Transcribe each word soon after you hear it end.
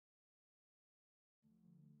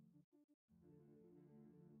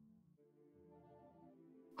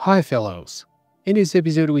Hi fellows! In this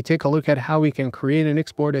episode we take a look at how we can create and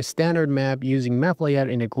export a standard map using Map Layout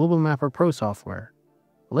in the Global Mapper Pro software.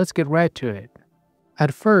 Let's get right to it.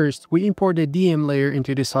 At first, we import the DM layer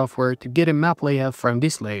into the software to get a map layout from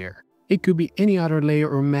this layer. It could be any other layer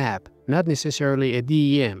or map, not necessarily a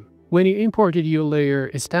DEM. When you imported your layer,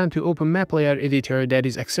 it's time to open Map Layout Editor that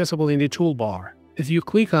is accessible in the toolbar. If you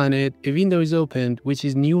click on it, a window is opened, which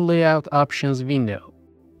is New Layout Options window.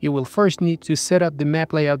 You will first need to set up the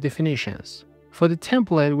map layout definitions. For the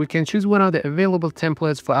template, we can choose one of the available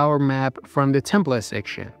templates for our map from the template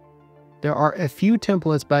section. There are a few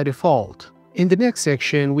templates by default. In the next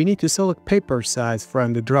section, we need to select paper size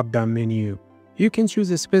from the drop-down menu. You can choose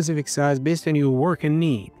a specific size based on your work and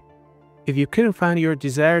need. If you couldn't find your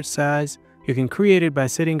desired size, you can create it by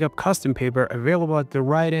setting up custom paper available at the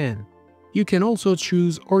right end. You can also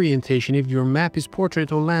choose orientation if your map is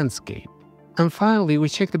portrait or landscape. And finally, we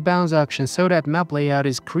check the bounds option so that map layout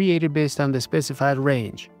is created based on the specified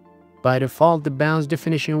range. By default, the bounds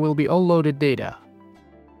definition will be all loaded data.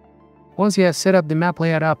 Once you have set up the map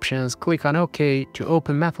layout options, click on OK to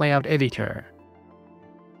open Map Layout Editor.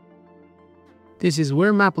 This is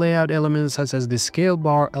where map layout elements such as the scale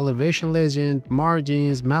bar, elevation legend,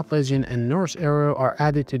 margins, map legend, and north arrow are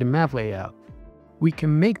added to the map layout. We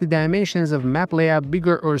can make the dimensions of map layout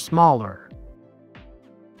bigger or smaller.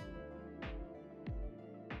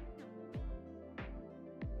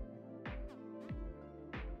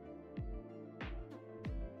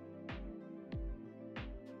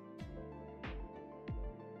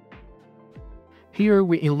 Here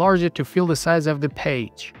we enlarge it to fill the size of the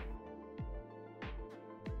page.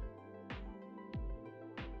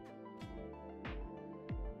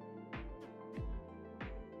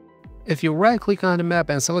 If you right-click on the map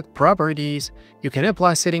and select Properties, you can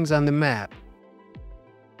apply settings on the map.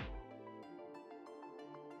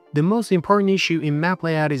 The most important issue in map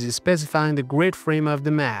layout is specifying the grid frame of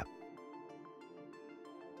the map.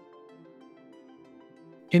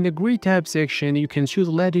 In the Grid tab section, you can choose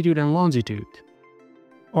latitude and longitude.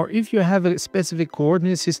 Or if you have a specific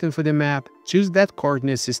coordinate system for the map, choose that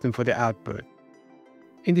coordinate system for the output.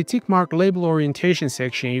 In the tickmark label orientation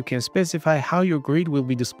section, you can specify how your grid will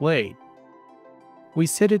be displayed. We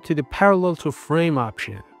set it to the parallel to frame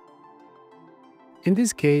option. In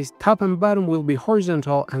this case, top and bottom will be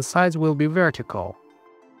horizontal and sides will be vertical.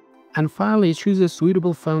 And finally, choose a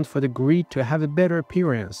suitable font for the grid to have a better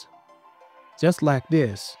appearance. Just like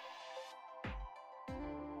this.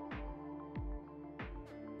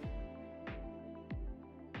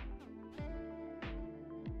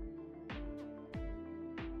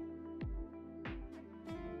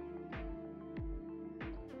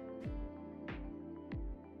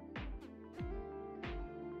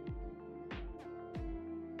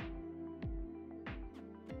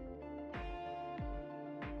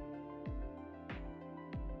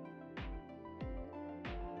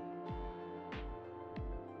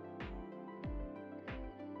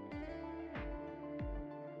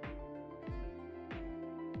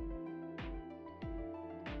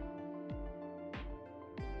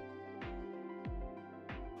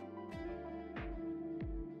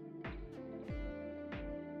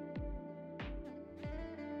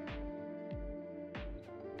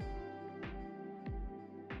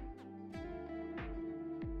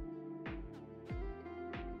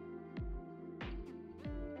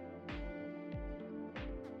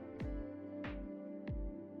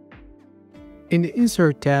 In the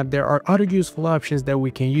Insert tab, there are other useful options that we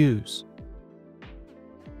can use.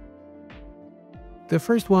 The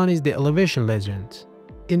first one is the elevation legend.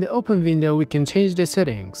 In the open window, we can change the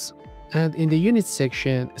settings. And in the Units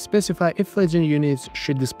section, specify if legend units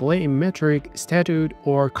should display in metric, statute,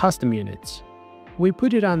 or custom units. We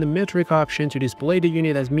put it on the metric option to display the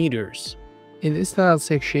unit as meters. In the Style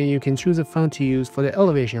section, you can choose a font to use for the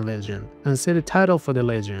elevation legend and set a title for the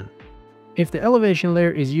legend. If the elevation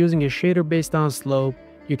layer is using a shader based on slope,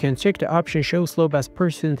 you can check the option Show Slope as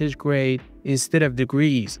percentage grade instead of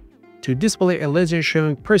degrees to display a legend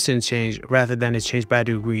showing percent change rather than a change by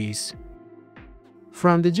degrees.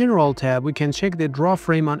 From the General tab, we can check the Draw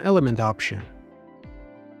Frame on Element option.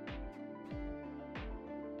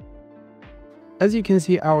 As you can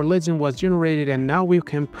see, our legend was generated and now we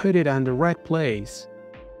can put it on the right place.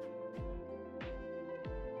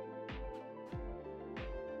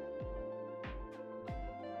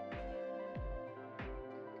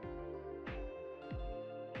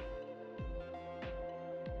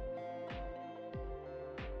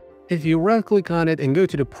 If you right-click on it and go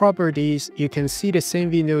to the Properties, you can see the same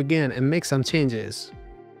window again and make some changes.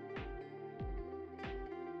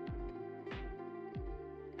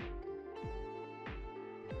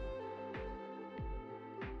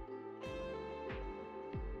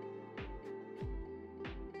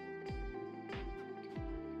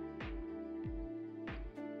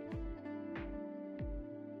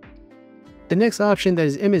 The next option, that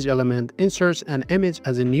is image element, inserts an image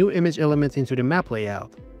as a new image element into the map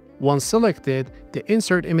layout. Once selected, the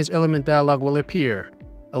insert image element dialog will appear,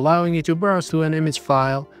 allowing you to browse to an image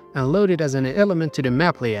file and load it as an element to the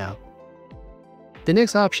map layout. The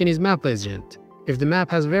next option is map legend. If the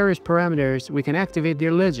map has various parameters, we can activate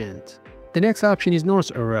their legend. The next option is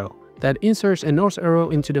north arrow, that inserts a north arrow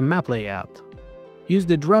into the map layout. Use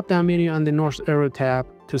the drop-down menu on the north arrow tab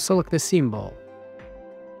to select the symbol.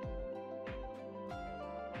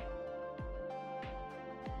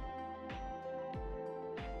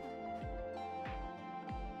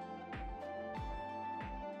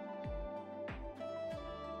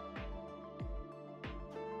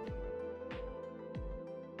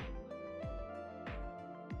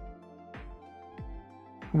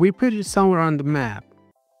 We put it somewhere on the map.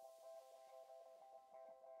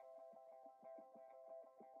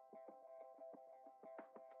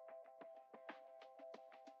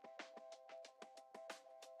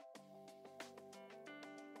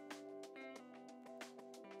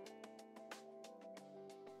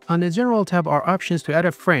 On the General tab are options to add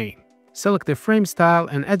a frame. Select the frame style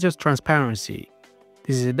and adjust transparency.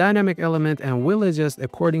 This is a dynamic element and will adjust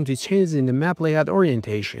according to changes in the map layout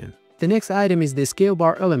orientation. The next item is the scale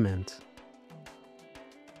bar element.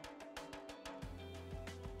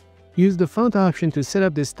 Use the font option to set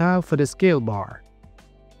up the style for the scale bar.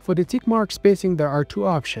 For the tick mark spacing, there are two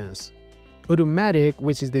options. Automatic,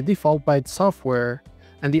 which is the default by software,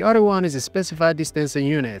 and the other one is a specified distance in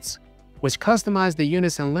units, which customize the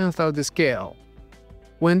units and length of the scale.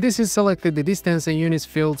 When this is selected, the distance and units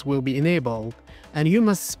fields will be enabled, and you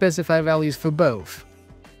must specify values for both.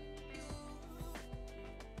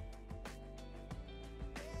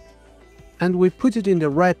 And we put it in the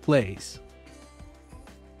right place.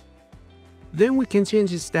 Then we can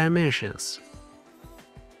change its dimensions.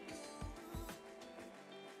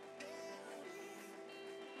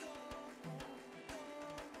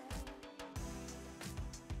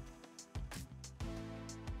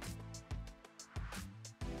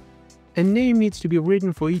 A name needs to be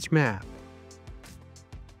written for each map.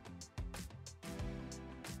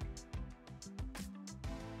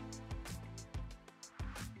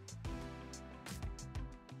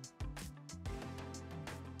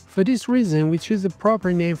 For this reason, we choose the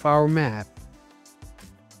proper name for our map.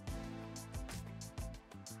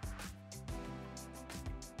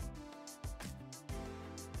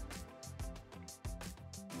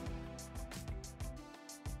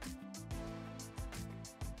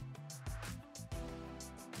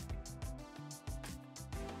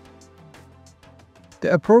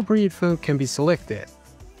 The appropriate font can be selected.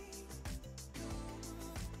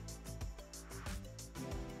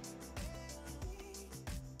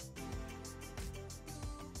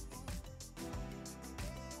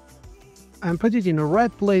 And put it in the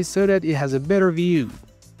right place so that it has a better view.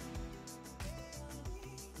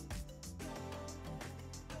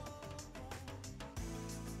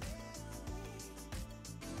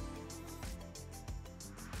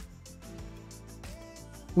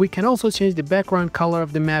 We can also change the background color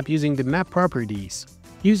of the map using the map properties.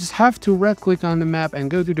 Users have to right-click on the map and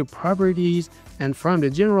go to the properties, and from the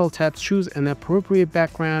General tab choose an appropriate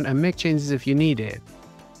background and make changes if you need it.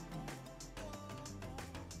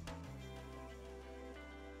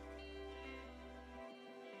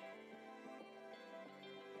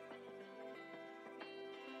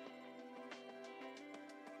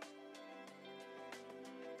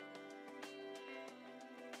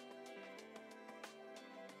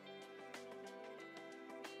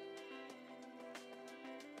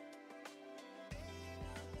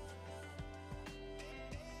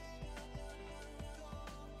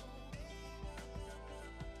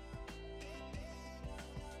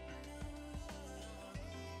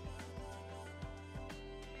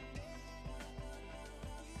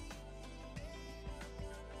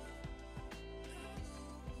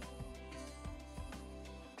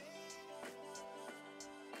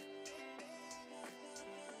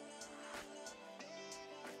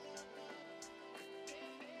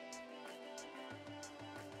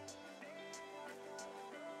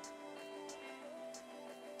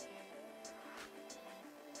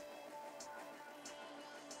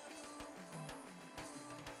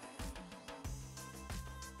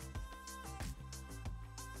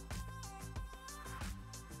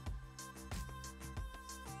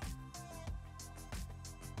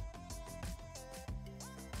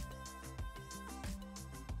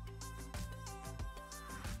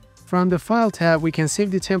 From the File tab, we can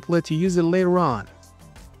save the template to use it later on.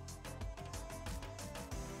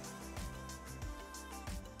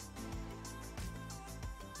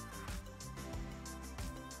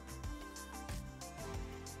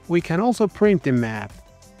 We can also print the map.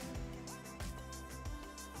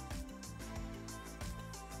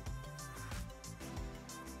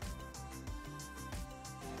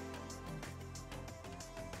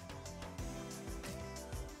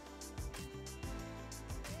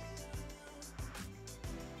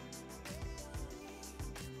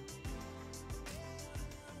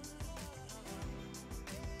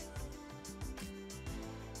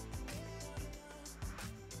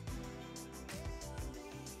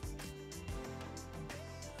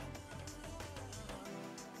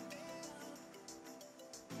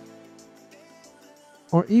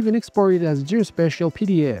 Or even export it as geospatial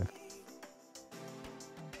PDF.